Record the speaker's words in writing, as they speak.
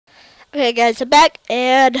Okay, guys, I'm back,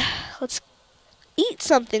 and let's eat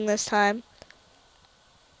something this time.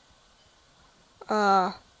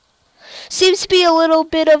 Seems to be a little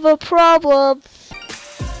bit of a problem.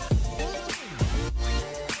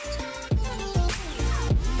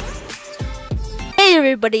 Hey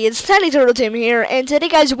everybody, it's Tiny Turtle Tim here, and today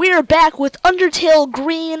guys, we are back with Undertale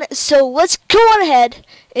Green, so let's go on ahead.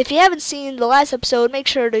 If you haven't seen the last episode, make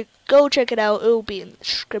sure to go check it out. It will be in the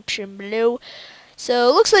description below. So,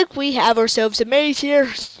 it looks like we have ourselves a maze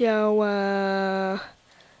here, so,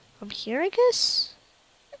 from here, I guess?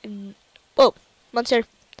 Whoa, monster.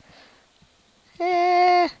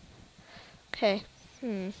 Okay,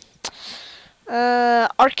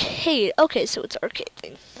 arcade. Okay, so it's arcade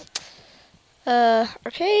thing.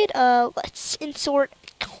 Arcade, let's insert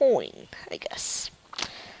coin, I guess.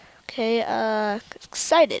 Okay,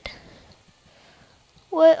 excited.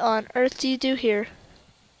 What on earth do you do here?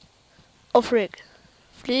 Oh, frig.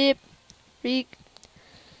 Flip. Freak.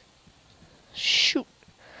 Shoot.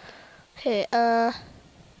 Okay,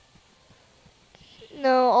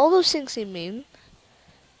 no, all those things seem mean.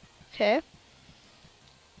 Okay.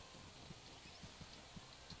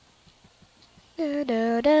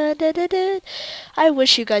 I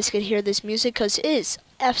wish you guys could hear this music because it is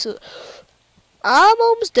absolute. I'm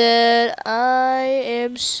almost dead. I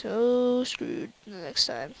am so screwed the next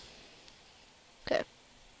time. Okay.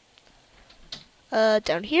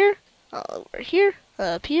 Down here. Over here.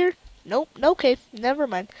 Up here. Nope. Okay. Never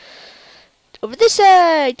mind. Over this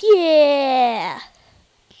side. Yeah.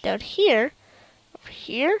 Down here. Over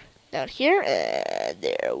here. Down here.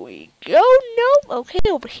 There we go. Nope. Okay.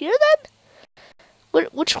 Over here then.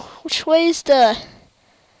 Which way is the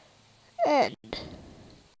end?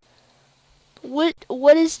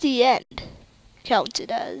 What is the end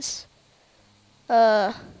counted as?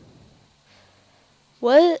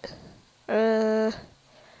 What?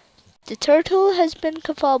 The turtle has been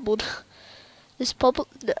confounded. This puzzle,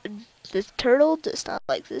 the turtle does not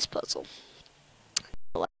like this puzzle.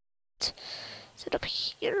 Is it up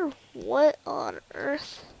here? What on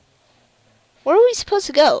earth? Where are we supposed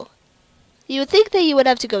to go? You would think that you would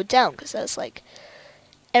have to go down, because that's like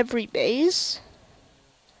every maze.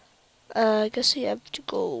 I guess you have to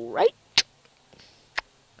go right.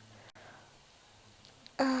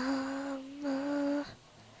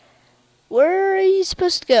 Where are you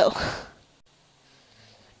supposed to go?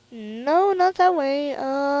 No, not that way.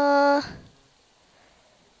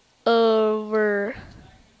 Over.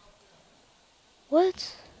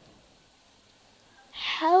 What?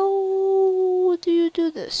 How do you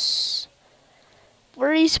do this?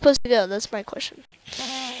 Where are you supposed to go? That's my question.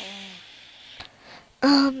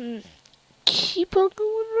 Keep on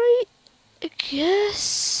going right? I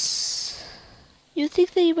guess. You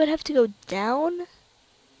think that you would have to go down?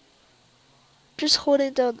 Just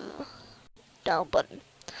holding down the down button.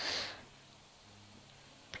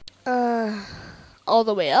 All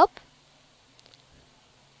the way up?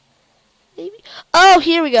 Maybe? Oh,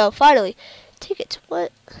 here we go. Finally. Tickets.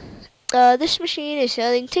 What? This machine is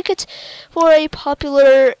selling tickets for a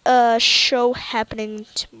popular show happening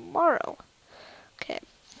tomorrow. Okay,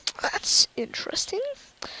 that's interesting.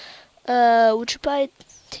 Would you buy a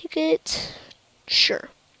ticket? Sure,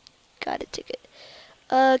 got a ticket.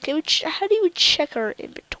 How do you check our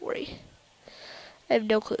inventory? I have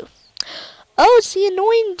no clue. Oh, it's the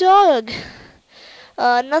annoying dog.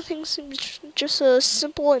 Nothing seems just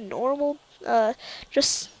simple and normal.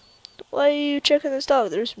 Just. Why are you checking this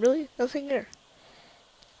dog? There's really nothing there.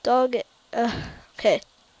 Dog, okay.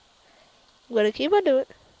 I'm gonna keep on doing it.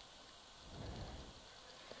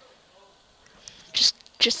 Just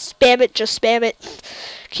spam it.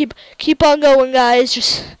 Keep on going, guys.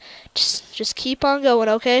 Just keep on going,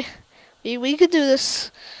 okay? We can do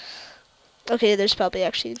this. Okay, there's probably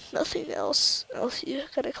actually nothing else you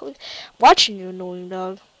gotta collect. Watching you, annoying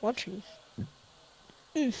dog. Watching.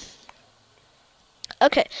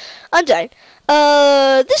 Okay, I'm dying.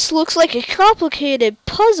 This looks like a complicated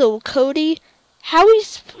puzzle, Cody. How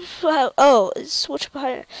is... Oh, switch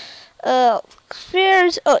behind...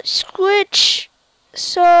 Fairs... Oh, switch...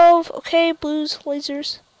 Solve... Okay, blues,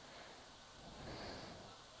 lasers...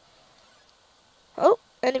 Oh,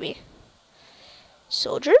 enemy.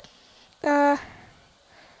 Soldier...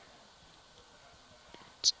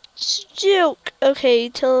 Joke. Okay,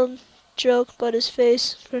 tell him... Joke, but his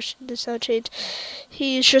face expression does not change.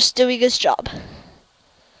 He's just doing his job.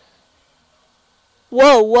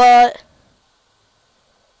 Whoa, what?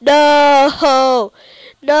 No!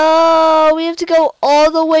 No! We have to go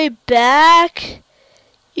all the way back?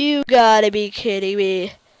 You gotta be kidding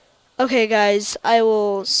me. Okay, guys, I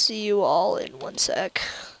will see you all in one sec.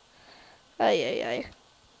 Ay.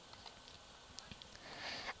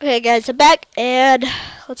 Okay, guys, I'm back, and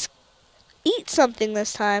let's eat something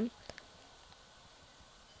this time.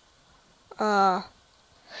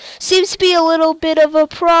 Seems to be a little bit of a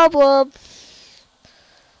problem.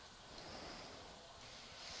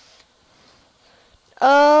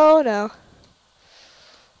 Oh, no.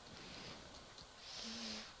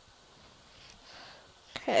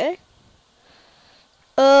 Okay.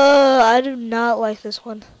 I do not like this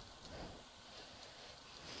one.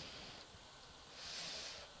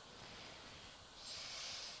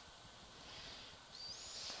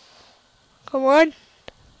 Come on.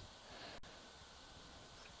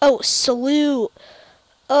 Oh, salute.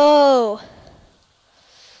 Oh.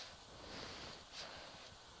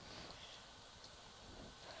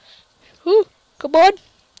 Whew. Come on.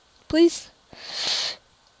 Please.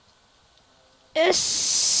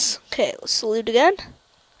 Yes. Okay, let's salute again.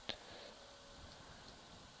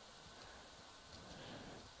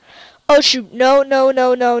 Oh, shoot. No, no,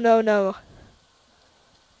 no, no, no, no.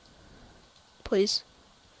 Please.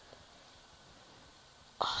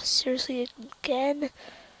 Oh, seriously, again?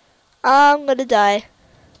 I'm gonna die.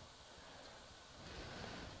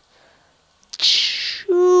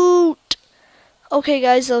 Shoot. Okay,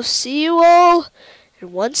 guys, I'll see you all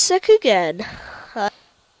in 1 sec again.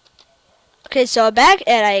 Okay, so I'm back,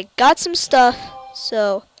 and I got some stuff.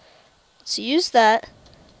 So, let's use that.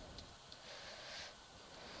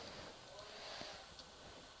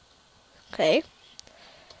 Okay.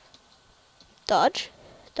 Dodge.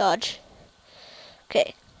 Dodge.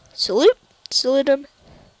 Okay. Salute. Salute him.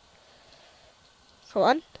 Come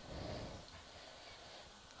on.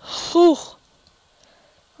 Whew.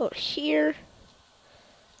 Over here.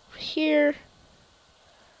 Over here.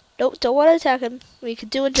 Nope, don't want to attack him. We could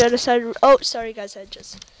do a genocide. Oh, sorry, guys.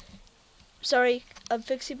 Sorry, I'm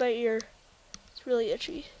fixing my ear. It's really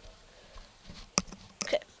itchy.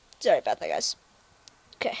 Okay. Sorry about that, guys.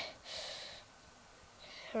 Okay.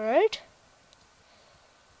 Alright.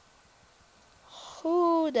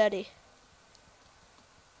 Oh, daddy.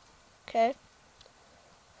 Okay.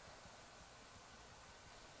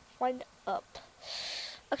 Wind up.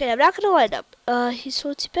 Okay, I'm not gonna wind up. He's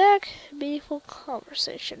supposed to be back. Meaningful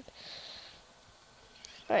conversation.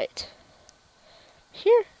 Alright.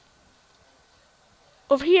 Here.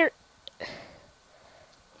 Over here. Over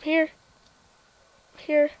here. Over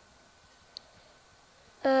here.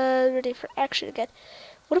 Ready for action again.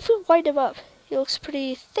 What if we wind him up? He looks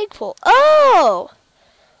pretty thankful. Oh!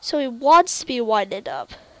 So he wants to be winded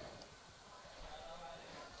up.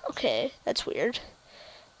 Okay, that's weird.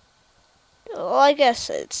 Well, I guess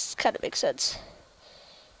it's kind of makes sense.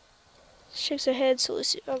 Shakes her head, so let's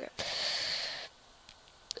see. Okay.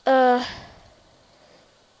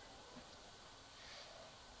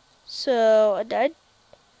 So I died.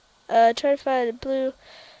 Try to find a blue.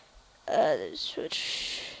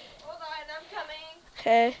 Switch. Hold on, I'm coming.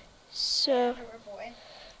 Okay. So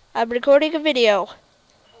I'm recording a video.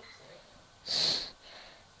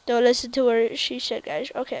 Don't listen to what she said, guys.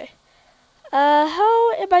 Okay.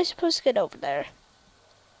 How am I supposed to get over there?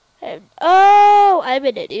 Oh, I'm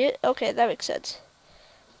an idiot. Okay, that makes sense.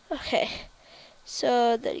 Okay.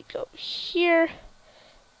 So then you go here.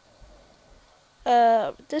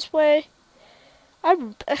 This way.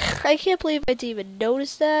 I can't believe I didn't even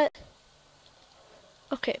notice that.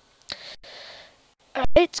 Okay. Alright,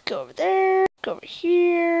 let's go over there. Go over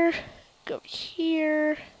here. Go over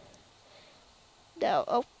here. Now,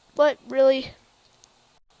 oh, what? Really?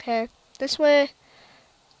 Okay. This way.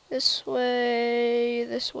 This way.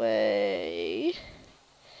 This way.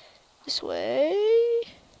 This way.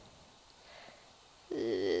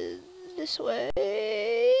 This way.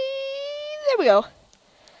 There we go.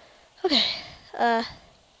 Okay. I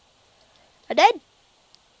died.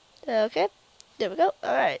 Okay. There we go.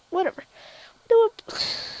 Alright, whatever.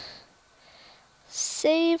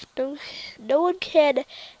 Save. No one can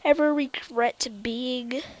ever regret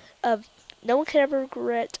being no one can ever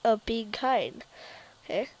regret of being kind.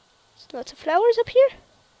 Okay. There's lots of flowers up here.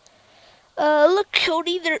 Look,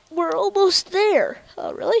 Cody, we're almost there.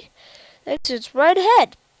 Oh, really? Exit's right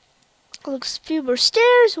ahead. Looks a few more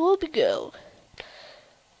stairs, we'll be go.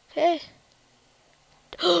 Okay.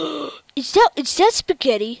 Is that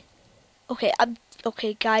spaghetti? Okay,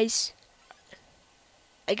 okay, guys.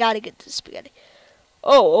 I gotta get the spaghetti.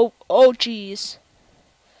 Oh, jeez.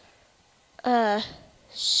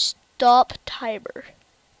 Stop timer.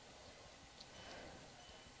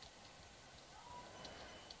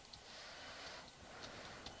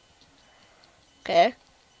 Okay.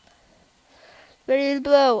 Ready to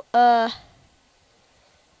blow.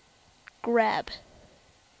 Grab.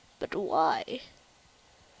 But why?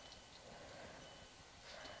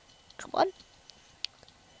 Come on.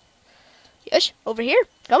 Yes, over here.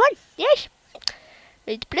 Come on. Yes.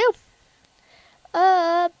 Ready to blue.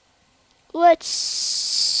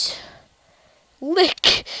 Let's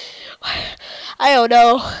lick. I don't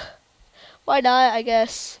know. Why not, I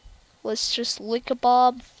guess. Let's just lick a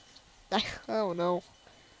bomb. I don't know.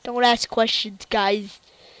 Don't ask questions, guys.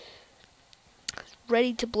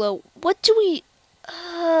 Ready to blow. What do we...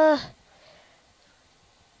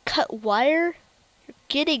 Cut wire? You're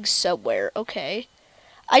getting somewhere. Okay.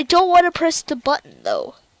 I don't want to press the button,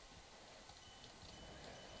 though.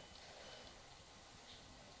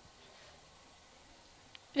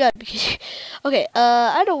 Yeah, because... Okay,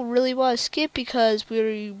 I don't really want to skip because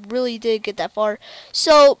we really did get that far.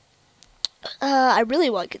 So, I really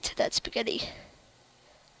want to get to that spaghetti.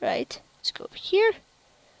 Right. Let's go over here.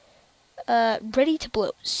 Ready to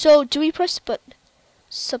blow. So, do we press the button?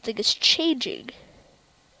 Something is changing.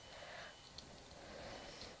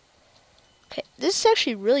 Okay, this is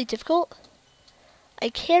actually really difficult. I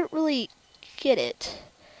can't really get it.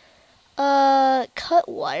 Cut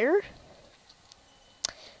wire.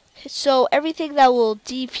 Okay, so, everything that will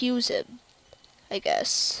defuse him, I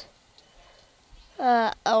guess.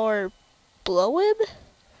 Or blow him?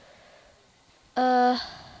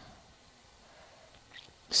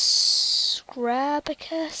 Scrap, I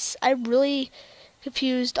guess. I'm really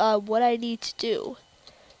confused on what I need to do.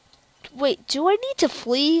 Wait, do I need to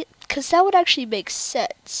flee? Because that would actually make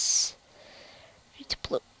sense. I need to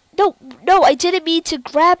blow. No, I didn't mean to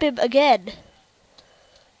grab him again.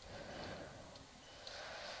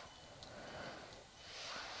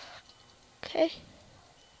 Okay.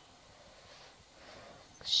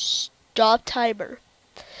 Stop timer.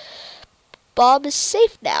 Bomb is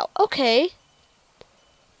safe now. Okay.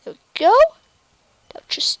 There we go. Now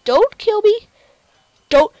just don't kill me.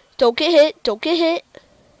 Don't get hit. Don't get hit.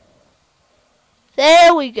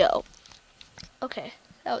 There we go. Okay.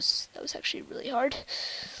 That was actually really hard.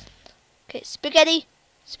 Okay, spaghetti.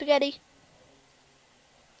 Spaghetti.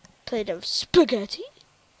 Plate of spaghetti.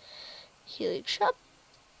 Healing shop.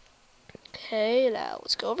 Okay, now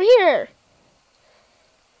let's go over here.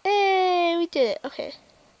 Hey, we did it. Okay.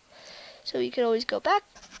 So you can always go back.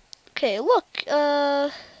 Okay, look.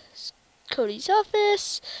 Cody's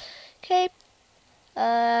office. Okay.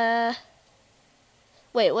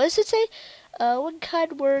 Wait, what does it say? One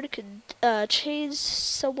kind word can change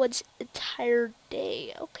someone's entire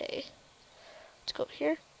day. Okay. Let's go over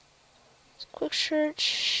here. Let's quick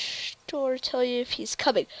search. Door tell you if he's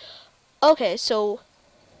coming. Okay, so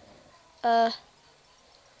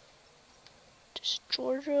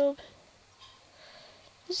destroy room.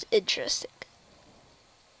 This is interesting.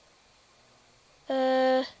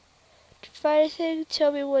 Did you find anything?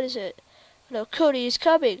 Tell me, what is it? No, Cody is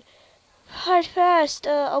coming. Hide fast.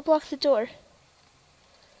 I'll block the door.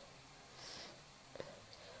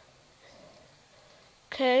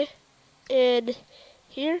 Okay. In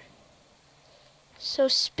here. So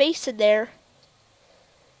space in there.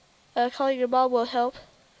 Calling your mom will help.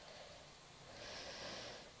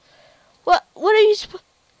 What are you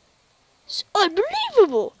It's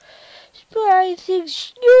unbelievable! I think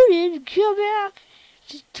you didn't come back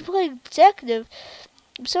to play detective.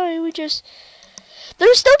 I'm sorry, there's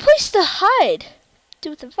no place to hide.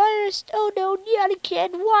 With the virus. Oh no, not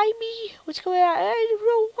again. Why me? What's going on? I don't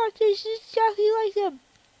know what this is exactly like them.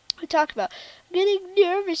 What talk about? I'm getting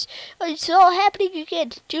nervous. It's all happening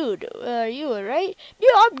again. Dude, are you alright? No,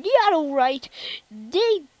 I'm not alright.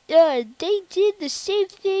 They did the same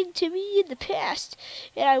thing to me in the past,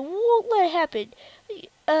 and I won't let it happen.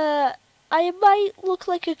 I might look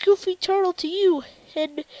like a goofy turtle to you,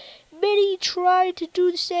 and many tried to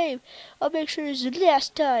do the same. I'll make sure it's the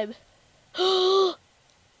last time.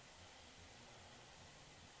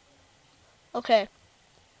 Okay.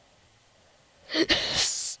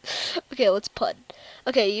 Okay, let's pun.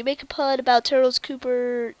 Okay, you make a pun about turtles.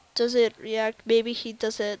 Cooper doesn't react. Maybe he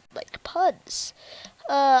doesn't like puns.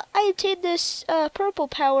 I obtained this purple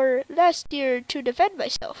power last year to defend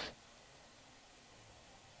myself.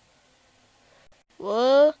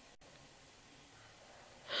 What?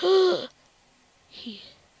 Whoa,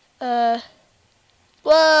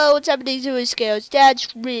 what's happening to his scales?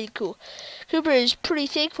 That's really cool. Cooper is pretty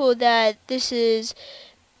thankful that this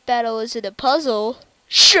battle isn't a puzzle.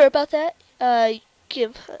 Sure about that?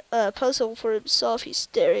 Give a puzzle for himself. He's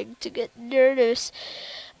staring to get nervous.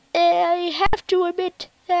 I have to admit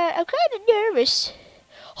that I'm kind of nervous.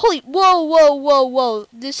 Holy, whoa.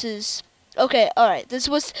 This is, okay, alright. This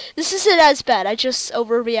isn't as bad. I just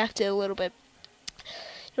overreacted a little bit.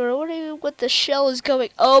 You're wondering what the shell is going,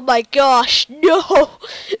 oh my gosh, no!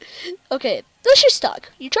 Okay, let's just talk.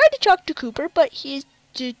 You tried to talk to Cooper, but he's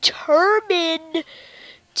determined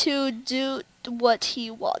to do what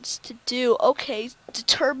he wants to do. Okay,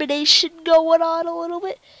 determination going on a little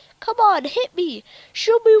bit. Come on, hit me.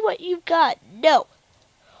 Show me what you've got. No.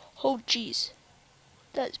 Oh, jeez.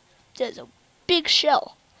 That's a big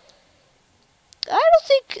shell. I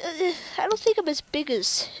don't think I'm as big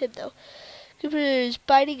as him though. He's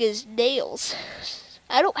biting his nails.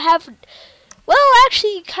 I don't have. Well,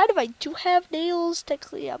 actually, kind of. I do have nails.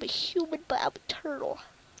 Technically, I'm a human, but I'm a turtle.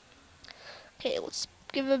 Okay, let's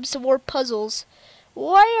give him some more puzzles.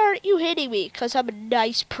 Why aren't you hitting me? Because I'm a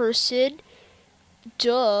nice person.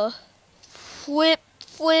 Duh. Flip,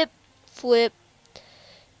 flip, flip.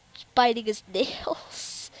 Just biting his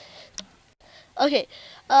nails. Okay.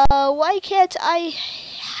 Why can't I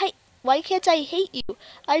hate you?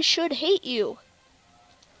 I should hate you.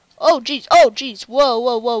 Oh, jeez. Oh, jeez. Whoa,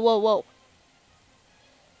 whoa, whoa, whoa, whoa.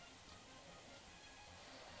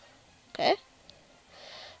 Okay.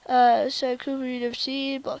 So Cooper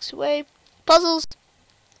FC blocks away. Puzzles.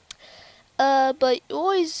 But you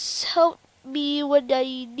always help me when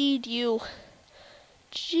I need you.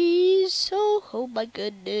 Jeez. Oh my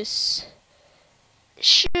goodness.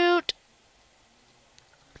 Shoot.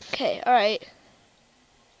 Okay, alright.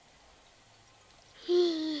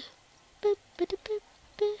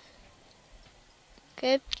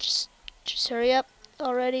 Okay, just hurry up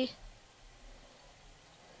already.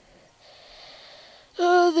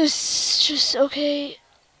 Oh, this is just okay.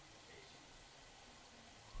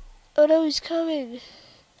 Oh no, he's coming.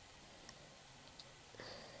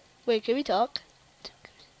 Wait, can we talk?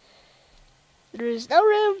 There's no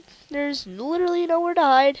room. There's literally nowhere to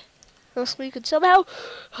hide. Unless we could somehow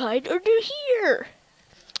hide under here.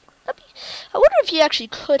 I wonder if you actually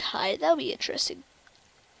could hide. That would be interesting.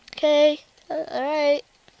 Okay. Alright.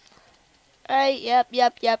 Alright, yep.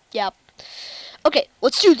 Okay,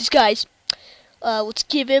 let's do this, guys. Let's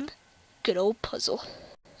give him a good old puzzle.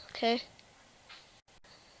 Okay.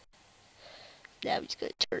 Now he's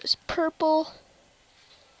gonna turn us purple.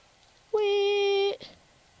 Wait.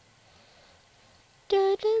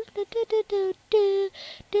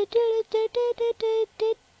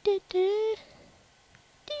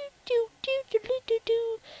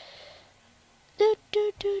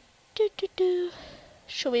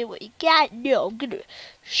 Show me what you got. No, I'm gonna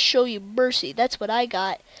show you mercy. That's what I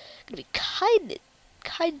got. I'm gonna be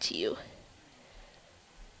kind to you.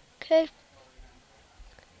 Okay.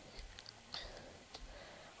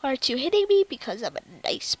 Why aren't you hitting me? Because I'm a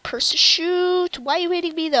nice person. Shoot. Why are you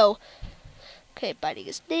hitting me though? Okay, biting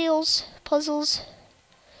his nails. Puzzles.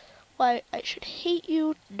 Why I should hate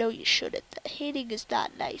you? No, you shouldn't. Hating is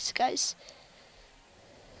not nice, guys.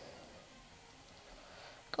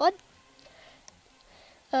 Go on.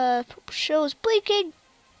 Purple show is blinking.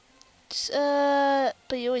 But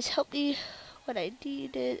you always help me when I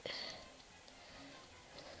need it.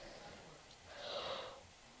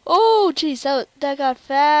 Oh, jeez, that got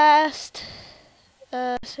fast.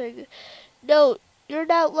 Sorry. No, you're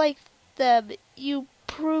not like them. You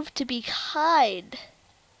prove to be kind.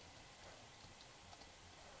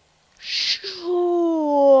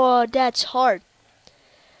 Sure, that's hard.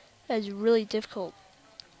 That's really difficult.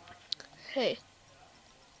 Hey.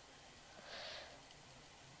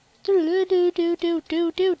 Hey,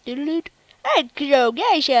 so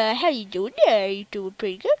guys, how you doing there? You doing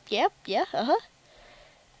pretty good? Yep, yeah,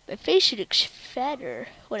 My face looks fatter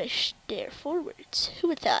when I stare forwards. Who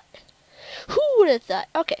would have thought? Who would have thought?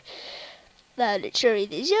 Okay. Now let's hurry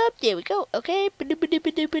this up. There we go. Okay. Okay,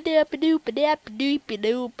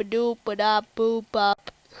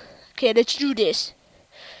 let's do this.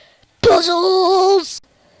 Puzzles!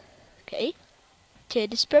 Okay. Turn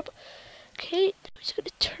this purple. Okay, he's gonna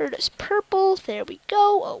turn us purple. There we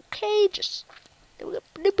go. Okay, just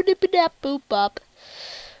boop up.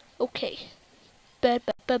 Okay.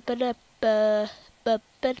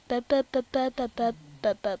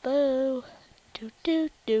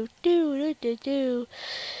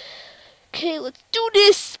 Okay, let's do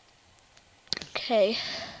this. Okay.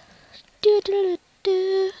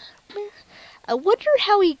 I wonder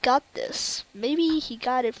how he got this. Maybe he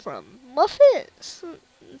got it from muffins.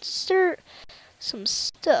 Stir some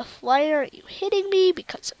stuff. Why aren't you hitting me?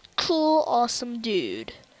 Because I'm cool, awesome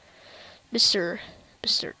dude. Mr.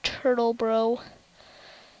 Turtle Bro.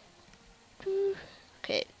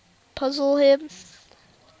 Okay. Puzzle him.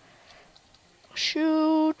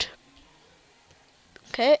 Shoot.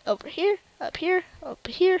 Okay, over here, up here,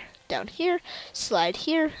 down here, slide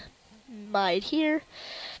here, mine here.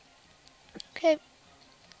 Okay.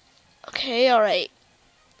 Okay, alright.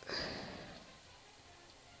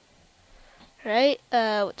 Right,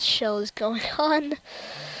 what shell is going on?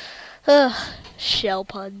 Shell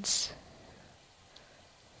puns.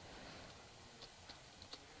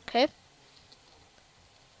 Okay.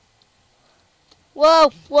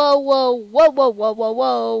 Whoa, whoa, whoa, whoa, whoa, whoa, whoa,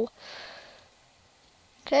 whoa.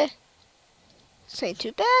 Okay. This ain't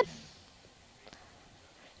too bad.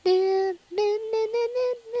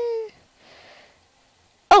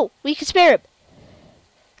 Oh, we can spare him.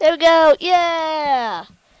 There we go. Yeah.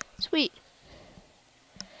 Sweet.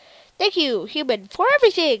 Thank you, human, for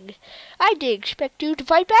everything. I didn't expect you to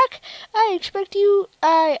fight back. I expected you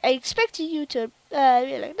to be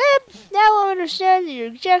like that. Now I understand that you're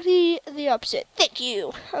exactly the opposite. Thank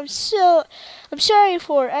you. I'm sorry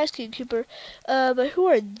for asking, Cooper. But who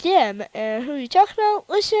are them? And who are you talking about?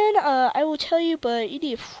 Listen, I will tell you, but you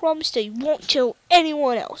need to promise that you won't tell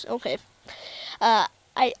anyone else. Okay.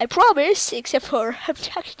 I promise, except for I'm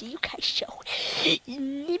talking to you guys, so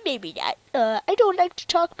maybe not. I don't like to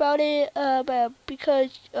talk about it, but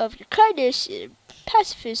because of your kindness and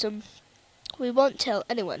pacifism, we won't tell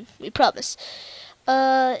anyone. We promise.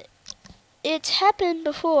 It's happened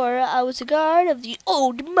before. I was a guard of the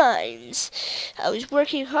old mines. I was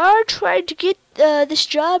working hard trying to get this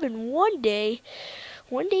job, and one day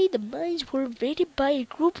the mines were invaded by a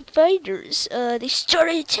group of fighters. They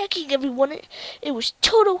started attacking everyone. It was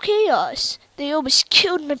total chaos. They almost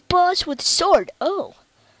killed my boss with a sword. Oh.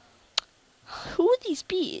 Who would these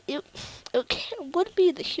be? It wouldn't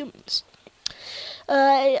be the humans.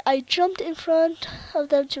 I jumped in front of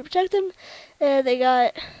them to protect them, and they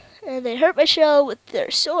hurt my shell with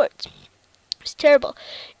their swords. It was terrible.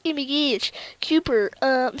 Imigage, Cooper,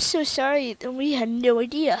 I'm so sorry. We had no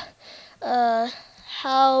idea.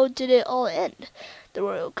 How did it all end? The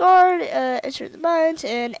Royal Guard entered the mines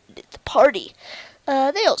and ended the party.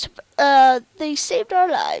 They saved our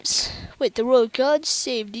lives. Wait, the Royal Guard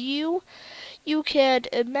saved you? You can't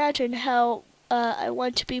imagine how I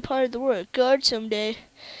want to be part of the Royal Guard someday.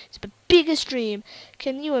 It's my biggest dream.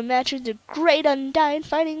 Can you imagine the great Undyne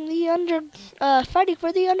fighting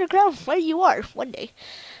for the underground where you are one day?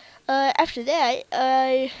 After that,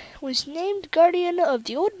 I was named guardian of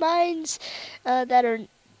the old mines that are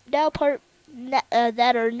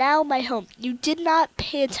now my home. You did not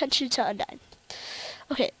pay attention to Undyne.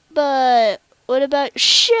 Okay, but what about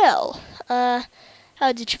Shell? How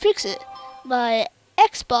did you fix it? My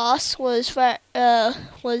ex-boss was friend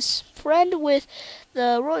with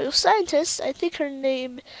the royal scientist. I think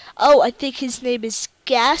his name is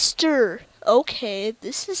Gaster. Okay,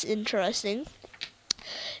 this is interesting.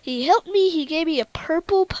 He helped me. He gave me a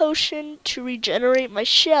purple potion to regenerate my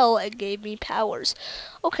shell and gave me powers.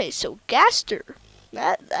 Okay, so Gaster.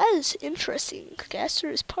 That is interesting. Gaster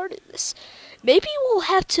is part of this. Maybe we'll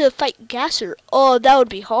have to fight Gaster. Oh, that would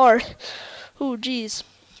be hard. Oh, jeez.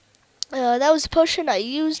 That was the potion I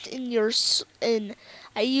used in your soul.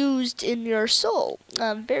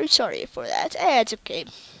 I'm very sorry for that. It's okay.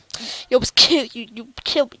 You almost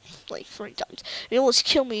killed me like 3 times. You almost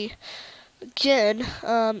killed me again.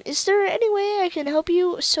 Is there any way I can help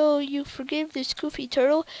you so you forgive this goofy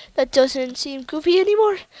turtle that doesn't seem goofy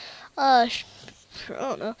anymore? I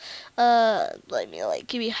don't know. Let me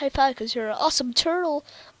give you a high five because you're an awesome turtle.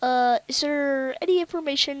 Is there any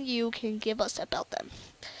information you can give us about them?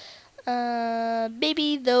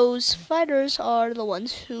 Maybe those fighters are the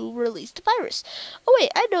ones who released the virus. Oh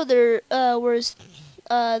wait, I know their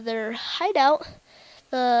hideout.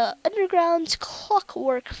 The underground's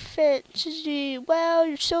clockwork fantasy.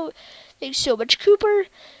 Wow, thanks so much, Cooper.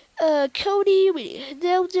 Cody, we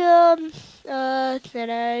nailed them. Then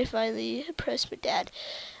I finally impressed my dad.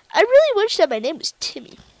 I really wish that my name was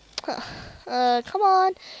Timmy. Huh. Come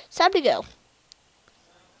on, it's time to go.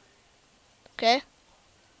 Okay.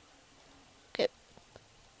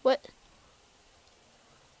 What?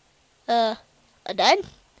 I'm done?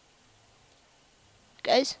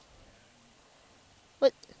 Guys?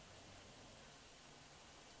 What?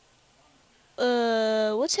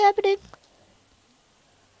 What's happening?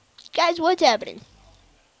 Guys, what's happening?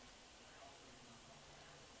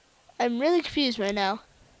 I'm really confused right now.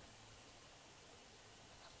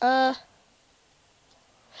 Oh,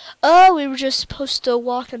 we were just supposed to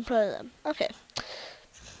walk in front of them. Okay.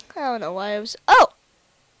 I don't know why I was... Oh!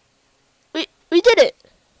 We did it!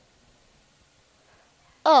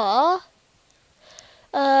 Aww.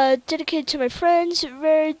 Dedicated to my friends.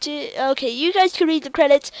 Okay, you guys can read the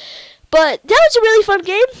credits. But that was a really fun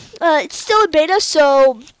game. It's still in beta,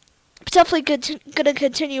 so I'm definitely gonna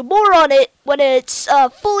continue more on it when it's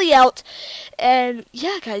fully out. And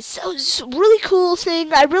yeah, guys, that was a really cool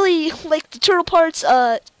thing. I really like the turtle parts.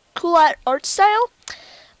 Cool art style.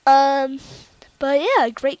 But yeah,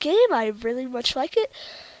 great game. I really much like it.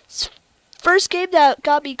 It's first game that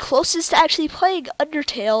got me closest to actually playing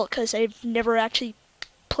UDERTALE, because I've never actually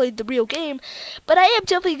played played the real game, but I am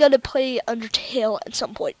definitely gonna play Undertale at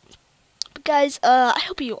some point. But guys, I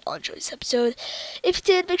hope you all enjoyed this episode. If you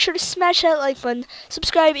did, make sure to smash that like button.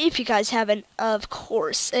 Subscribe if you guys haven't, of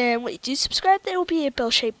course. And when you do subscribe, there will be a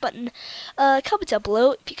bell-shaped button. Comment down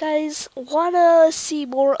below if you guys wanna see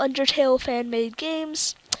more Undertale fan-made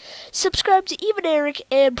games. Subscribe to Even Eric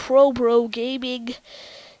and BroProGaming.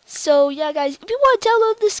 So yeah, guys, if you want to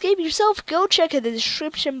download this game yourself, go check in the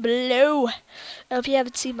description below. Now, if you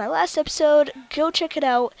haven't seen my last episode, go check it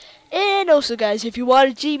out. And also, guys, if you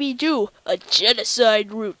want to see me do a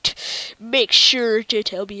genocide route, make sure to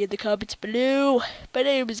tell me in the comments below. But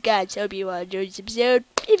anyways, guys, hope you all enjoyed this episode.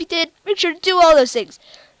 If you did, make sure to do all those things.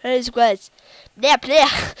 But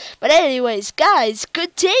anyways, guys,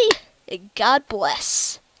 good day, and God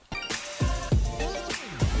bless.